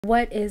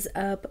What is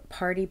up,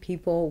 party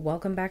people?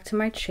 Welcome back to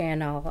my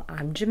channel.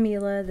 I'm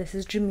Jamila. This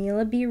is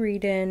Jamila be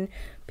reading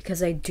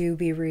because I do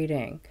be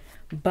reading,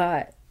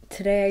 but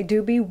today I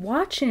do be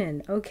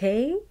watching,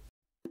 okay?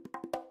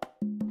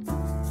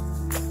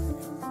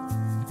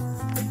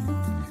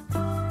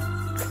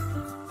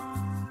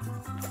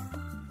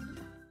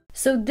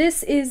 So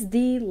this is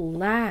the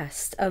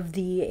last of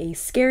the A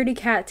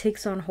Scaredy-Cat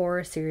Takes on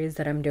Horror series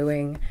that I'm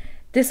doing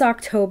this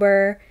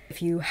October.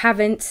 If you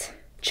haven't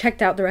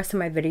checked out the rest of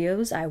my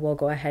videos, I will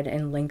go ahead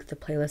and link the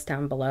playlist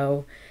down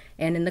below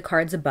and in the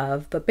cards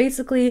above. But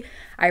basically,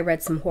 I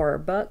read some horror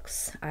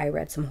books, I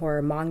read some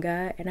horror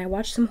manga, and I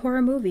watched some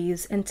horror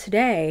movies. And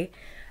today,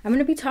 I'm going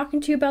to be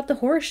talking to you about the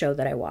horror show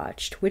that I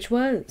watched, which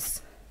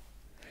was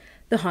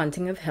The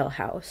Haunting of Hill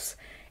House.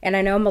 And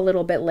I know I'm a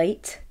little bit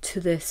late to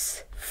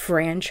this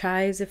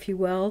franchise, if you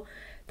will.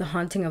 The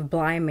Haunting of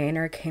Bly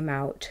Manor came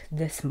out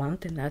this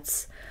month, and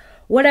that's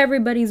what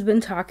everybody's been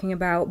talking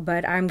about,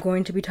 but I'm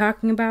going to be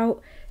talking about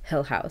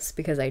Hill House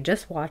because I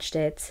just watched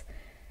it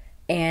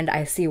and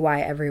I see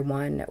why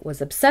everyone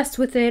was obsessed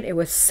with it. It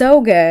was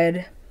so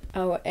good.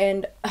 Oh,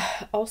 and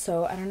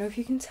also, I don't know if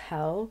you can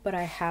tell, but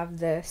I have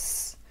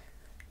this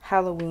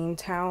Halloween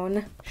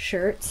Town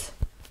shirt.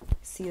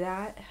 See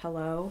that?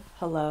 Hello,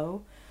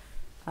 hello.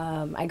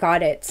 I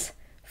got it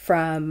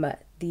from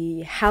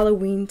the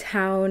Halloween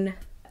Town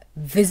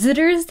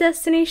visitors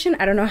destination.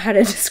 I don't know how to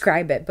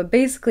describe it, but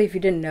basically, if you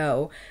didn't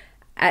know,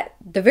 at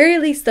the very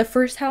least, the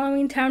first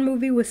Halloween Town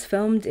movie was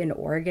filmed in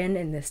Oregon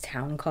in this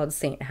town called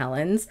St.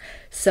 Helens.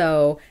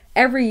 So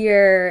every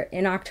year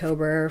in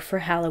October for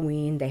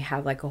Halloween, they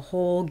have like a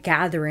whole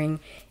gathering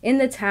in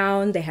the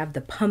town. They have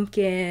the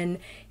pumpkin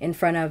in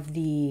front of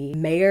the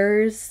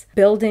mayor's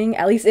building.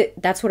 At least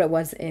that's what it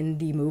was in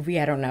the movie.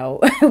 I don't know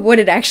what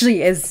it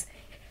actually is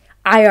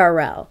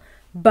IRL,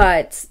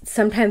 but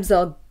sometimes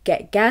they'll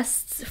get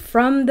guests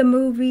from the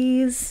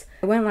movies.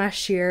 I went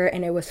last year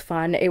and it was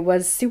fun. It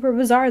was super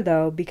bizarre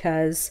though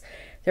because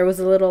there was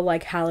a little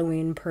like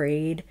Halloween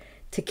parade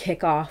to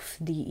kick off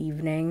the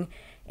evening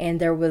and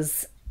there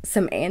was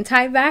some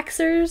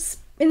anti-vaxxers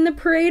in the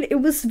parade.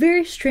 It was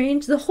very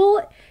strange. The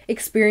whole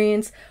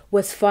experience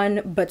was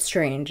fun but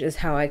strange is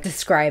how I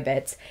describe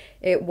it.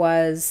 It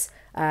was,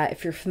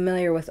 if you're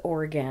familiar with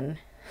Oregon,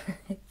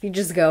 if you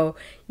just go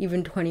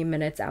even 20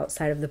 minutes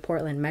outside of the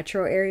Portland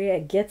metro area,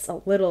 it gets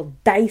a little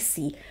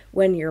dicey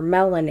when you're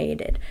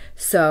melanated.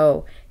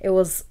 So it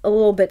was a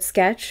little bit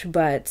sketch,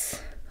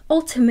 but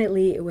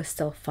ultimately it was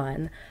still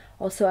fun.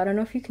 Also, I don't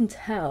know if you can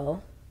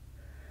tell,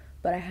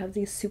 but I have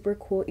these super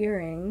cool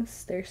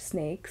earrings. They're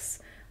snakes.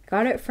 I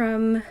got it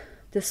from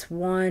this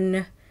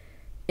one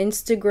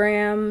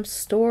Instagram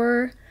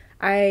store.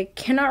 I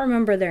cannot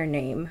remember their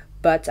name,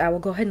 but I will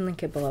go ahead and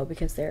link it below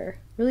because they're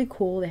really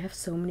cool. They have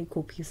so many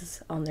cool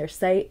pieces on their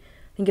site.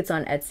 I think it's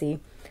on Etsy.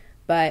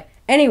 But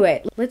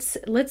anyway,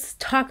 let's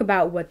talk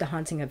about what The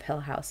Haunting of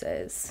Hill House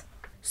is.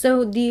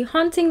 So The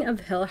Haunting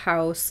of Hill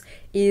House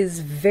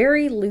is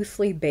very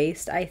loosely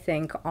based, I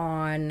think,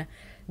 on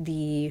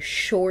the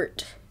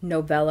short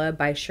novella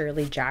by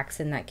Shirley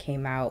Jackson that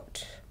came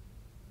out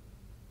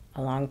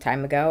a long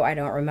time ago. I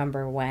don't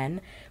remember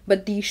when.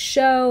 But the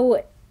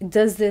show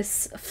does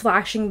this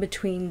flashing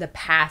between the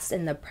past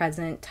and the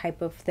present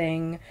type of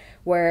thing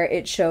where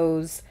it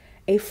shows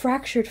a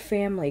fractured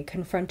family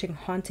confronting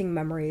haunting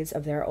memories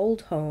of their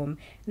old home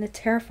and the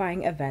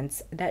terrifying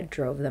events that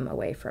drove them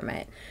away from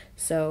it.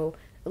 So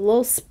a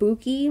little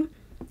spooky,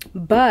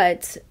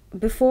 but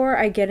before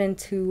I get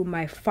into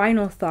my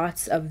final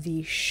thoughts of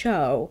the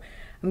show,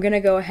 I'm gonna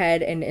go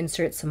ahead and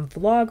insert some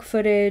vlog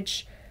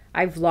footage.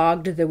 I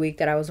vlogged the week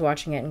that I was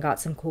watching it and got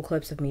some cool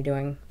clips of me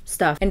doing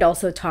stuff and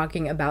also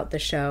talking about the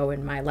show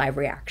and my live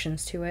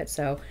reactions to it.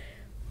 So,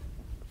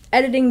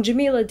 editing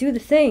Jamila, do the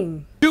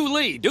thing.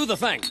 Julie, do the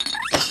thing.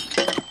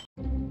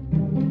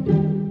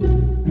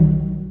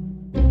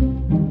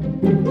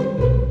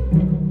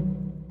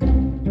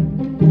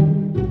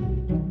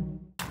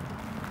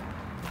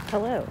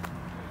 Hello.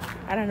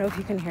 I don't know if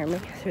you can hear me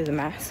through the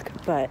mask,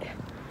 but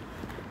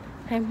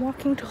I'm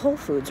walking to Whole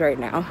Foods right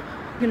now.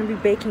 I'm gonna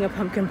be baking a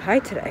pumpkin pie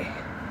today.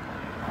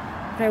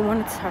 But I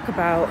wanted to talk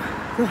about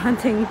The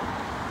Haunting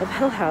of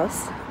Hill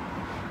House,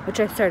 which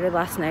I started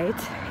last night,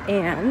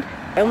 and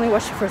I only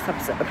watched the first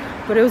episode,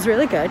 but it was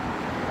really good.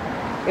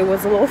 It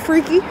was a little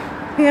freaky,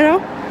 you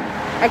know?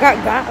 I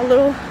got a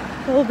little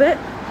bit,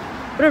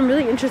 but I'm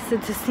really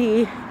interested to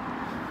see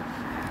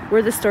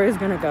where the story is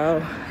gonna go.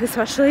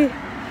 Especially,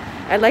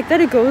 I like that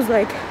it goes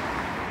like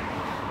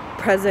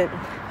present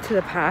to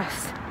the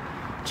past,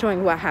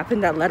 showing what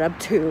happened that led up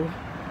to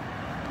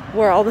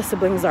where all the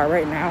siblings are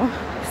right now.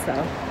 So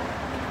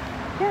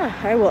yeah,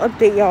 I will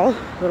update y'all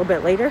a little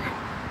bit later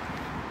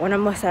when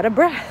I'm less out of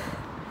breath.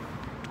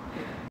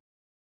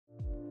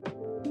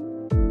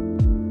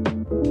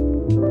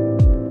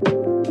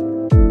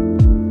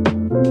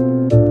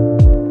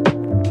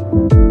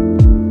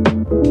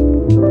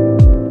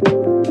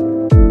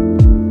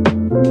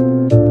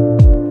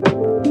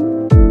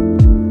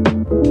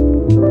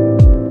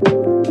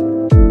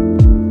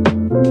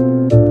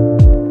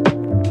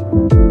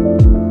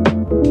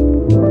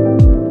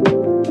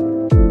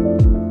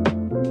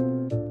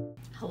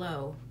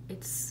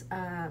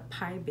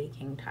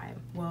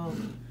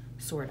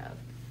 sort of.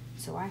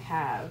 So I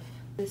have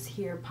this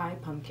here pie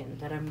pumpkin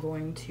that I'm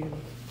going to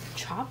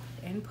chop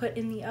and put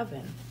in the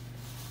oven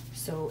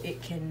so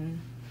it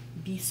can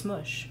be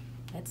smush.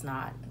 That's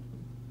not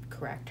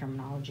correct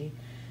terminology,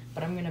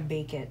 but I'm gonna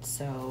bake it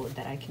so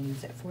that I can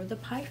use it for the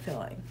pie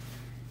filling.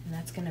 And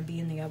that's gonna be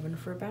in the oven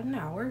for about an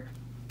hour.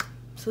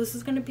 So this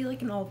is gonna be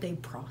like an all-day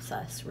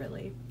process,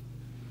 really.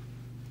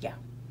 Yeah.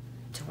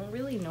 Don't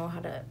really know how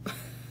to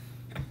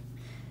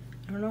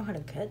I don't know how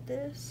to cut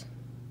this.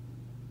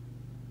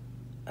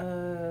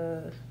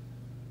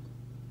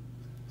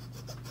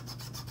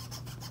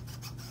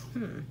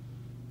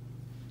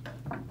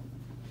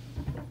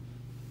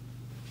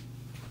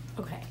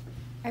 Okay,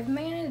 I've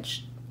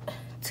managed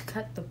to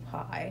cut the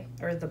pie,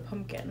 or the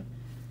pumpkin,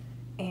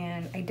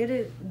 and I did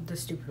it the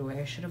stupid way.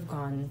 I should have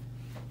gone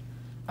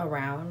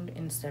around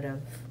instead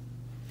of,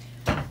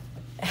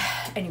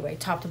 anyway,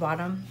 top to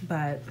bottom,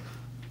 but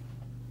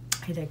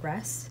I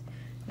digress.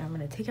 Now I'm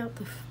gonna take out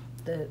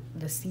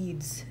the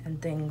seeds and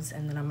things,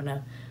 and then I'm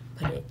gonna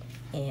put it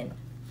in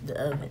the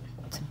oven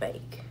to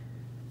bake.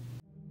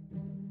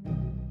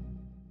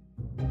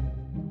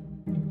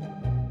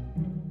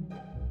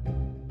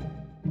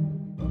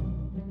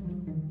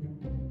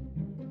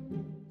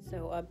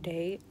 So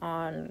update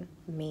on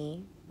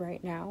me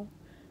right now.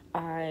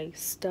 I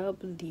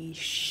stubbed the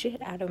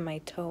shit out of my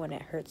toe and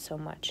it hurts so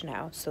much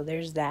now. So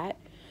there's that.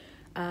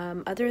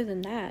 Other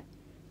than that,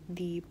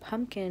 the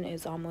pumpkin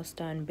is almost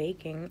done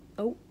baking.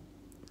 Oh,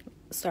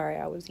 sorry,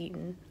 I was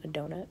eating a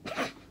donut.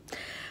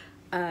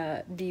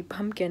 The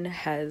pumpkin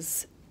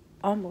has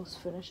almost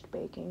finished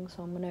baking,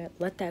 so I'm gonna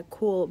let that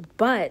cool.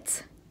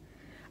 But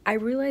I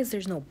realized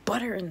there's no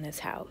butter in this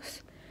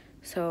house,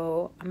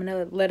 so I'm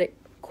gonna let it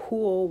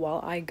cool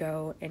while I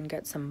go and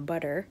get some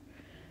butter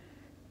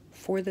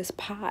for this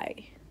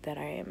pie that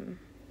I am,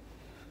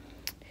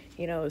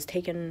 you know, is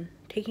taking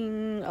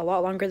a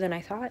lot longer than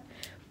I thought,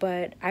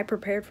 but I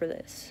prepared for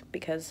this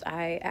because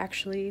I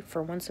actually,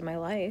 for once in my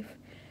life,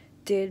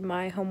 did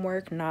my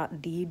homework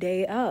not the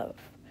day of.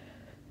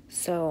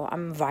 So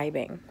I'm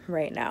vibing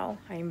right now.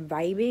 I'm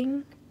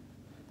vibing.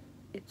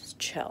 It's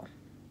chill.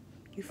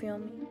 You feel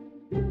me?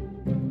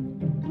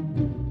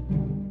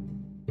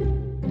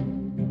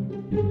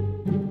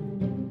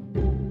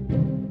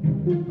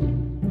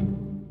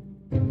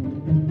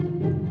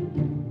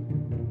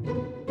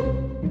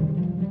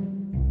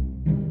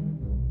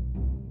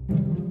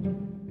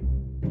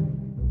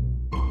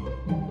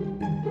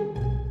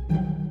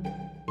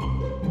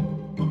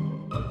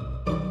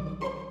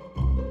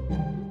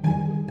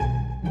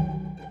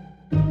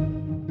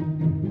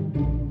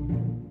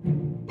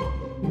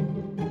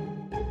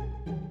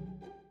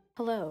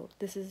 Hello,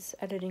 this is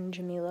Editing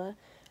Jamila.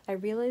 I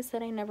realized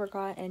that I never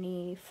got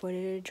any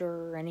footage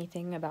or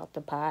anything about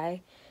the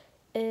pie.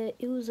 It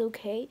was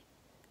okay.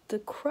 The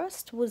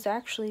crust was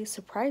actually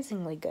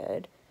surprisingly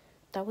good.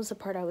 That was the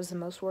part I was the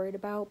most worried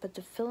about, but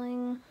the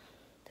filling,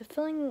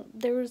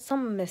 there was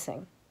something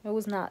missing. It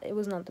was not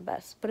the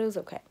best, but it was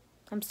okay.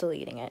 I'm still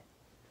eating it.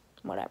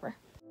 Whatever.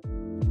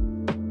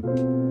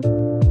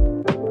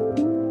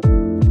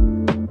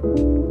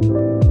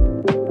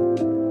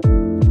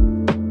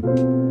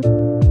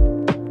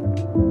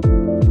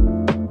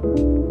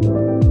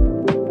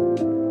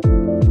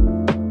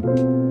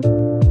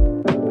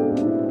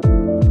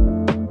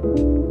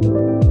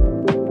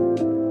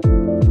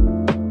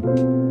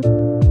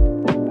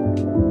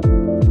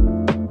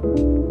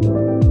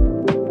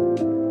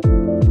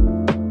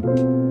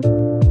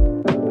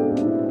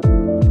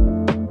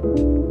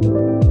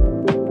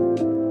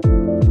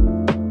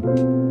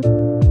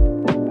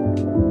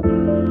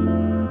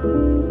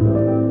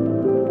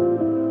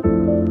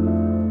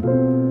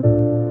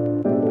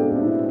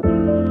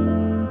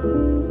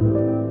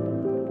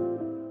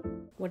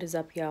 What is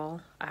up,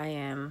 y'all? I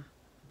am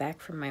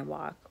back from my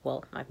walk.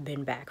 Well, I've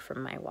been back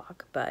from my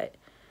walk, but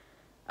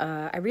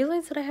I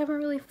realized that I haven't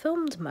really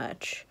filmed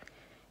much,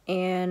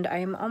 and I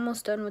am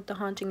almost done with The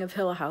Haunting of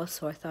Hill House,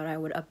 so I thought I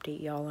would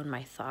update y'all on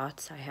my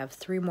thoughts. I have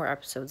 3 more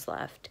episodes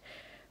left,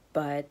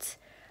 but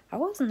I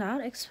was not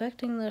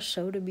expecting the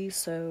show to be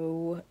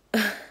so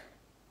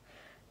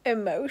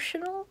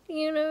emotional,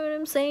 you know what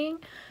I'm saying?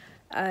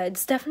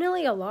 It's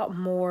definitely a lot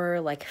more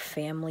like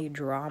family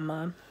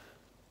drama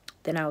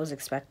than I was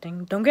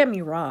expecting. Don't get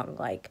me wrong,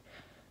 like,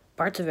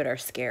 parts of it are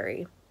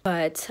scary.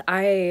 But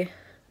I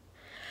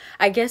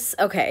guess,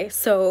 okay,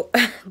 so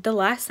the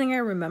last thing I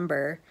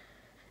remember,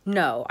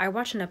 no, I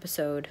watched an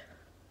episode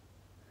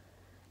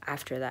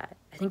after that.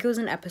 I think it was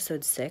in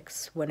episode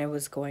 6 when it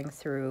was going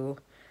through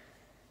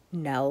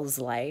Nell's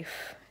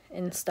life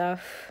and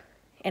stuff.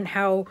 And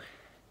how,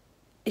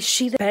 is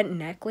she the bent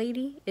neck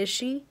lady? Is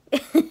she?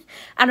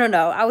 I don't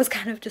know. I was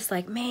kind of just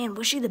like, man,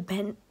 was she the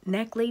bent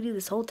neck lady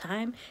this whole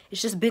time?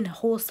 It's just been a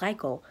whole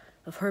cycle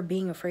of her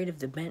being afraid of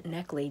the bent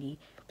neck lady,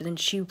 but then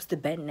she was the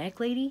bent neck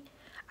lady.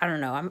 I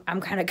don't know.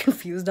 I'm kind of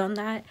confused on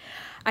that.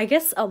 I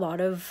guess a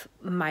lot of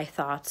my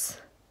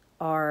thoughts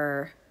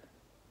are,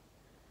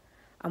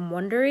 I'm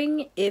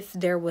wondering if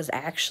there was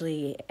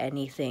actually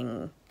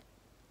anything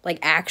like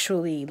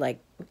actually like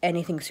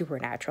anything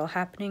supernatural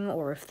happening,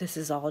 or if this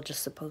is all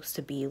just supposed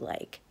to be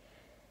like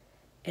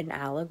an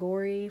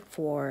allegory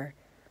for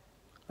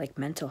like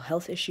mental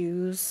health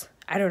issues.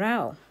 I don't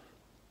know.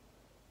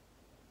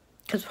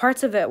 Because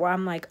parts of it where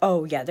I'm like,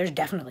 oh yeah, there's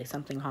definitely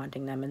something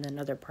haunting them. And then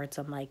other parts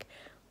I'm like,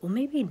 well,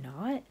 maybe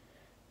not.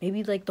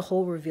 Maybe like the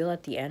whole reveal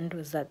at the end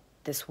was that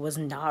this was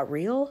not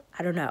real.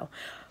 I don't know.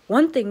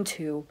 One thing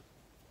too,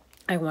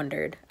 I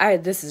wondered,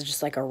 this is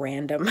just like a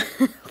random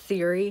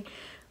theory,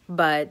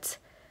 but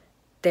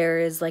there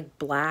is like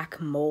black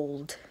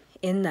mold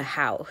in the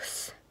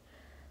house,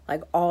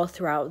 like all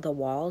throughout the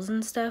walls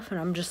and stuff. And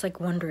I'm just like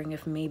wondering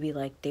if maybe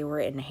like they were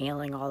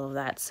inhaling all of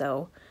that.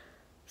 So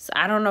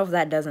I don't know if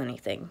that does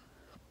anything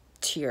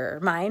to your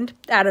mind.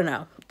 I don't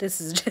know.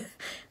 This is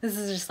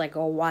just like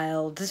a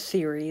wild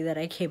theory that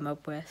I came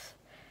up with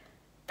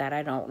that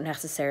I don't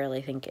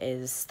necessarily think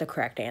is the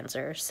correct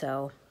answer.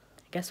 So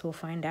I guess we'll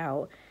find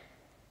out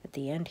at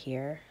the end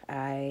here.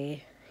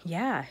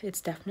 Yeah,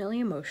 it's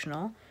definitely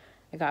emotional.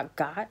 I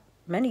got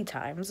many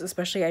times,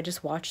 especially I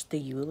just watched the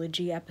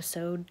eulogy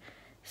episode,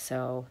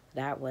 so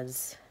that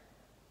was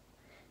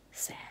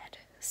sad.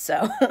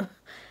 So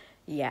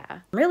yeah,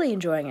 I'm really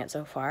enjoying it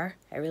so far.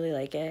 I really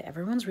like it.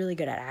 Everyone's really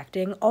good at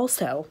acting.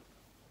 Also,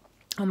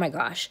 oh my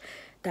gosh,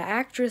 the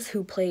actress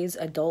who plays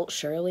adult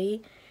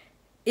Shirley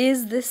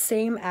is the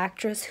same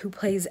actress who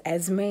plays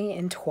Esme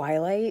in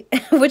Twilight,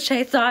 which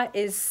I thought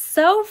is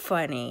so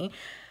funny.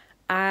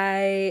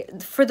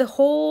 For the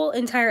whole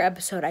entire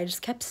episode, I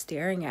just kept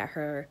staring at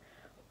her,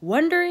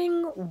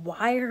 wondering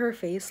why her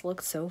face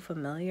looked so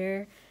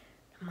familiar.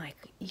 I'm like,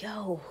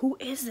 yo, who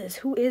is this?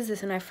 Who is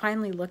this? And I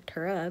finally looked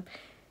her up,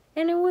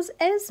 and it was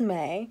Esme.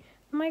 I'm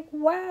like,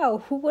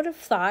 wow, who would have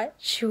thought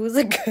she was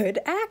a good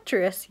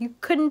actress? You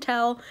couldn't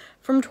tell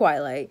from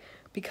Twilight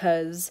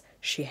because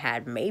she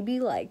had maybe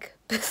like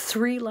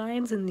 3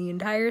 lines in the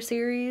entire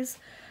series.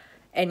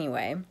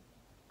 Anyway,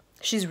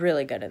 she's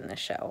really good in this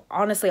show.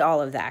 Honestly,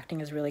 all of the acting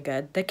is really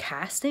good. The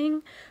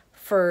casting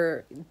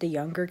for the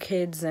younger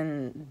kids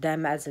and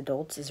them as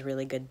adults is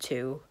really good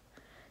too.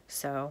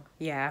 So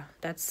yeah,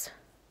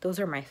 those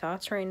are my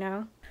thoughts right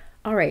now.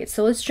 All right,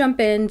 so let's jump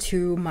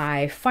into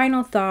my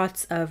final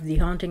thoughts of The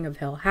Haunting of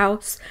Hill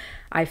House.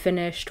 I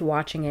finished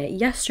watching it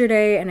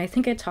yesterday, and I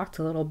think I talked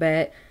a little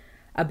bit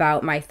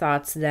about my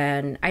thoughts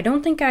then. I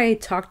don't think I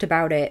talked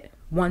about it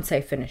once I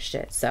finished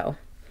it, so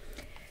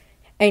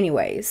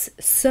anyways.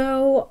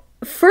 So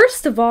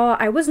first of all,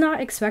 I was not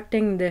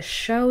expecting this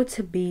show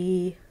to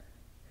be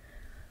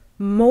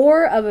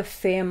more of a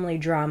family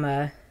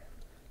drama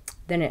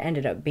than it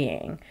ended up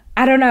being.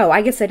 I don't know.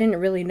 I guess I didn't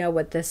really know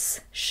what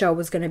this show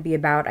was going to be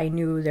about. I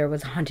knew there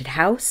was a haunted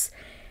house,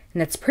 and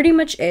that's pretty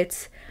much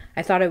it.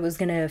 I thought it was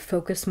going to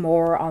focus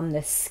more on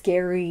the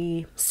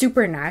scary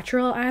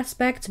supernatural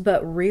aspect,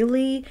 but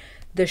really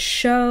the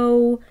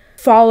show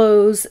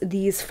follows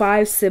these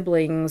 5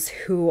 siblings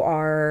who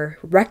are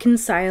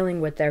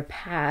reconciling with their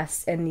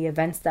past and the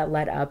events that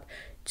led up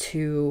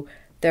to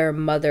their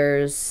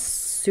mother's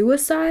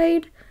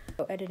suicide.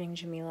 Editing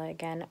Jamila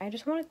again. I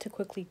just wanted to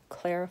quickly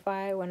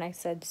clarify when I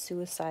said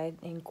suicide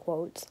in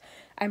quotes.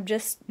 I'm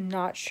just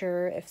not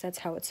sure if that's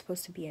how it's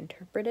supposed to be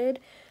interpreted,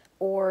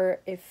 or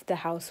if the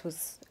house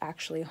was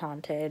actually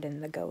haunted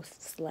and the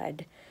ghosts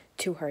led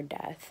to her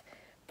death.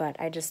 But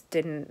I just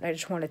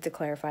wanted to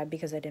clarify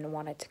because I didn't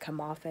want it to come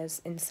off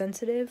as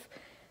insensitive,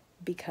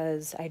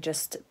 because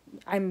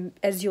I'm,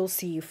 as you'll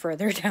see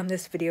further down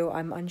this video,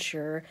 I'm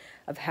unsure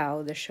of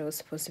how the show is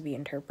supposed to be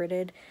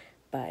interpreted.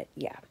 But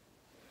yeah.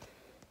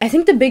 I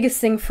think the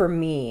biggest thing for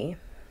me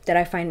that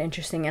I find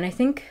interesting, and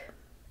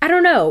I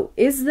don't know,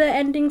 is the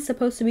ending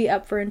supposed to be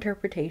up for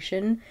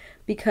interpretation?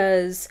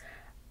 Because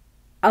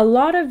a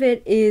lot of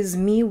it is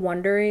me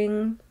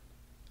wondering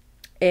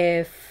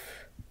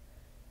if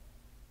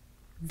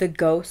the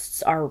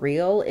ghosts are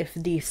real, if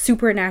the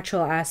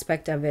supernatural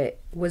aspect of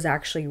it was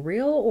actually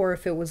real, or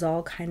if it was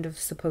all kind of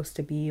supposed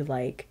to be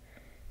like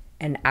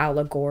an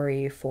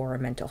allegory for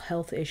mental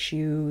health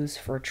issues,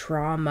 for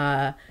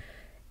trauma,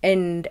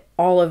 and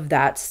all of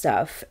that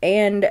stuff.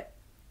 And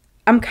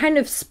I'm kind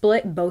of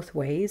split both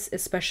ways,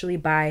 especially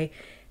by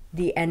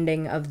the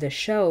ending of the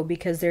show,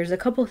 because there's a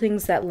couple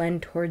things that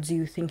lend towards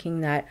you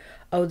thinking that,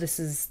 oh, this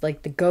is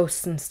like the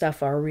ghosts and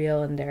stuff are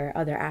real, and there are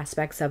other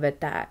aspects of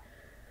it that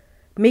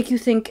make you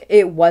think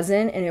it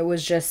wasn't, and it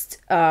was just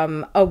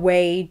a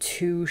way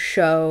to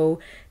show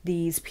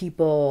these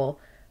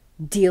people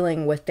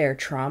dealing with their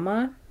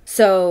trauma.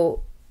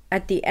 So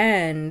at the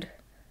end,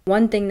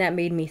 one thing that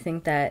made me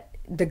think that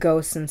the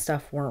ghosts and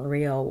stuff weren't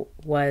real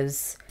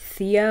was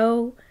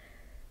Theo.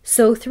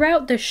 So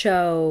throughout the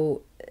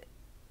show,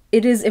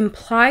 it is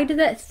implied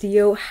that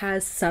Theo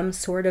has some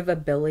sort of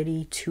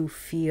ability to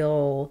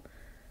feel,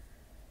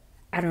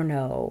 I don't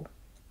know,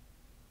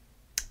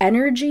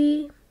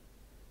 energy,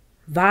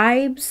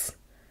 vibes,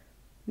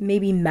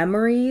 maybe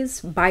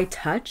memories by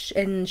touch,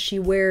 and she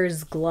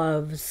wears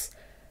gloves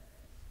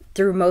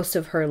through most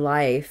of her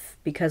life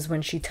because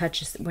when she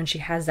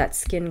has that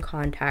skin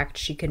contact,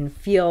 she can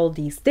feel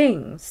these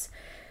things.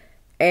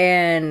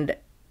 And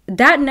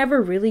that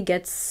never really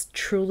gets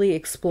truly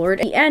explored.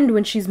 At the end,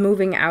 when she's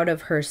moving out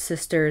of her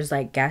sister's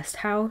like guest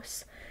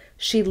house,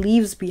 she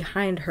leaves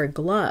behind her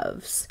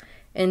gloves.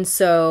 And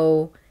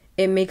so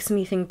it makes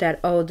me think that,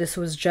 oh, this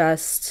was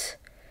just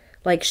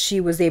like she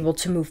was able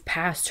to move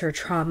past her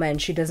trauma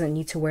and she doesn't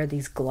need to wear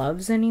these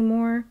gloves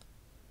anymore.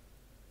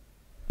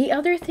 The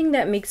other thing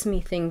that makes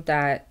me think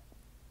that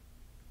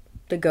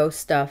the ghost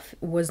stuff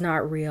was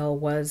not real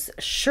was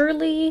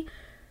Shirley.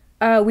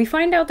 We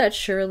find out that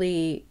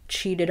Shirley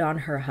cheated on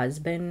her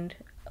husband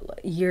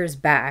years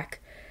back,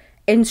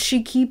 and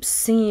she keeps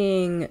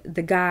seeing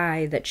the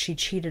guy that she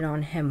cheated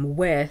on him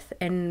with,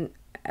 and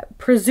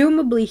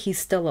presumably he's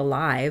still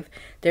alive.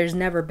 There's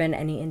never been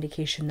any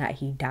indication that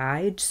he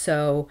died,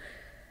 so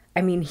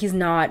I mean, he's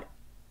not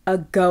a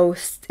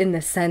ghost in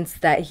the sense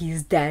that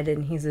he's dead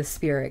and he's a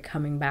spirit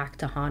coming back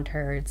to haunt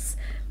her. It's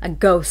a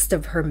ghost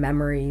of her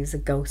memories, a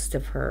ghost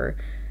of her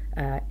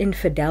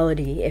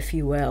infidelity, if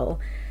you will.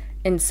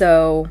 And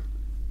so,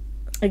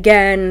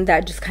 again,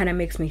 that just kind of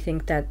makes me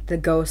think that the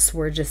ghosts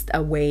were just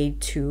a way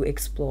to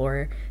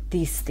explore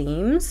these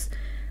themes.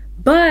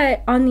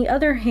 But on the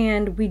other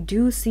hand, we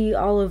do see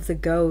all of the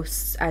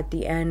ghosts at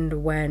the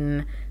end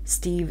when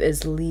Steve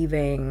is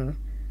leaving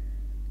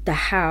the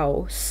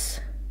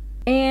house.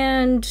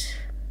 And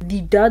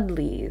the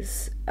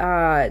Dudleys,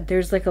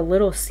 there's like a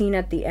little scene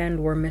at the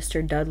end where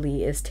Mr.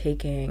 Dudley is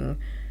taking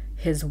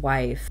his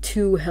wife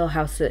to Hill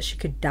House so that she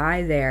could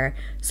die there,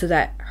 so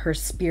that her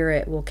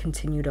spirit will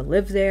continue to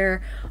live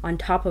there. On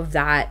top of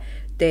that,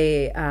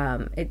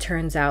 it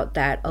turns out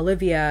that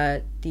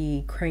Olivia,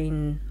 the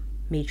Crane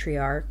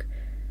matriarch,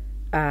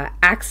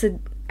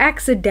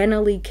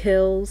 accidentally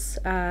kills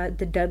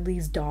the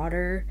Dudley's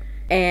daughter,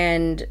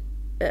 and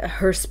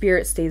her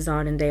spirit stays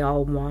on, and they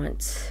all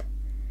want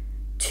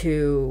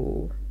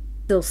to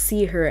still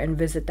see her and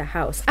visit the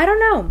house. I don't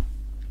know.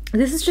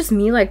 This is just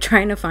me like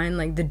trying to find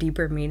like the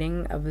deeper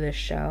meaning of this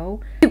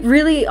show. It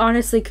really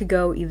honestly could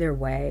go either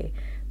way,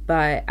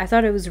 but I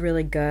thought it was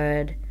really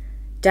good.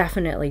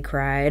 Definitely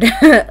cried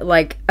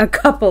like a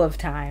couple of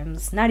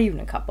times. Not even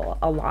a couple,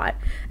 a lot.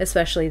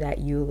 Especially that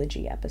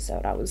eulogy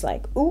episode. I was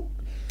like, ooh.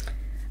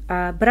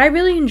 But I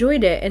really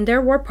enjoyed it, and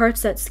there were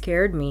parts that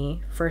scared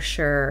me for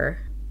sure.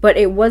 But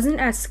it wasn't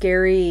as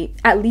scary,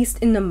 at least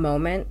in the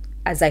moment,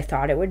 as I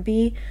thought it would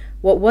be.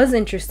 What was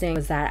interesting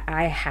was that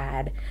I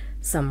had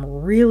some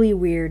really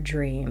weird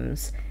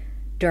dreams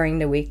during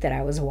the week that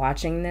I was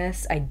watching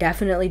this. I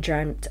definitely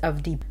dreamt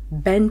of the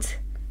bent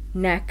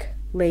neck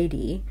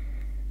lady.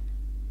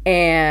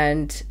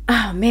 And,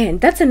 oh man,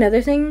 that's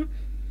another thing.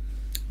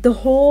 The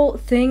whole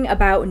thing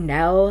about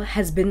Nell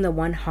has been the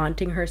one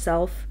haunting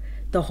herself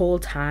the whole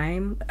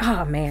time.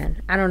 Oh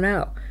man, I don't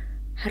know.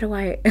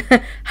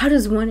 How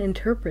does one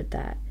interpret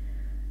that?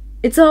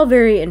 It's all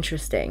very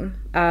interesting.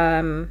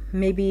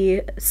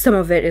 Maybe some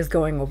of it is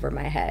going over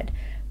my head.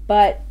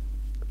 But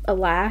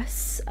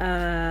alas,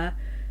 I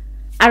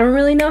don't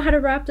really know how to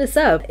wrap this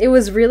up. It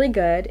was really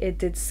good. It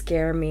did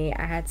scare me.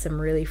 I had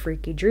some really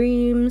freaky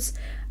dreams.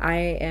 I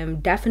am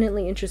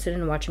definitely interested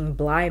in watching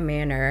Bly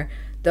Manor,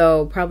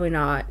 though probably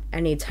not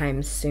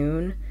anytime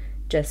soon,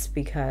 just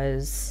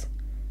because,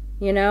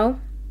 you know,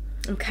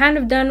 I'm kind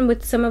of done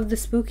with some of the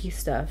spooky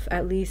stuff,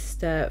 at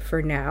least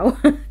for now.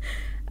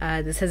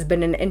 This has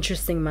been an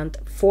interesting month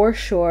for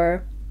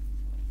sure.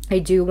 I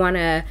do want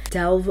to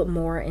delve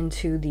more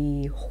into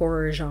the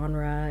horror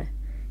genre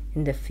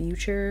in the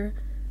future,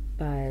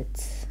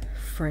 but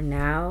for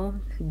now,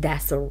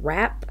 that's a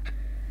wrap.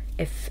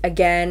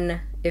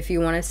 If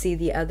you want to see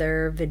the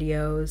other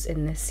videos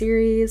in this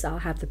series, I'll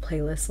have the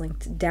playlist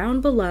linked down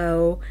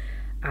below.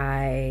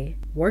 I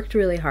worked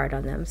really hard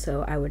on them,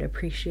 so I would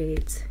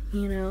appreciate,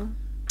 you know,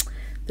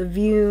 the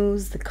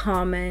views, the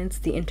comments,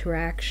 the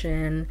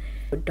interaction.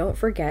 Don't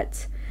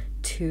forget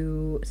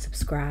to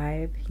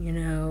subscribe, you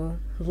know,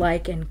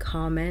 like and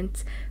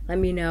comment. Let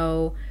me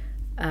know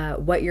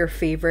what your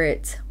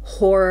favorite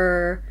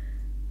horror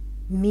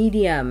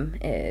medium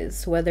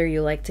is, whether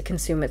you like to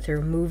consume it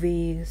through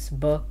movies,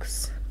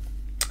 books,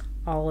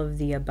 all of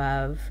the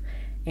above.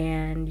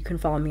 And you can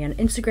follow me on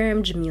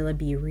Instagram, Jamila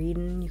B.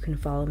 Readin. You can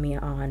follow me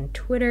on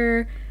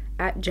Twitter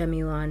at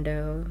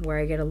Jemilando, where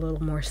I get a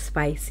little more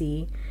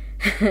spicy.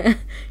 You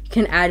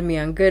can add me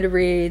on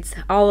Goodreads,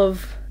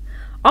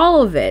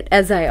 all of it,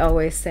 as I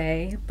always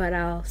say. But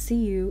I'll see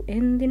you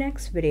in the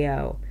next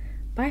video.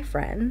 Bye,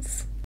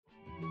 friends.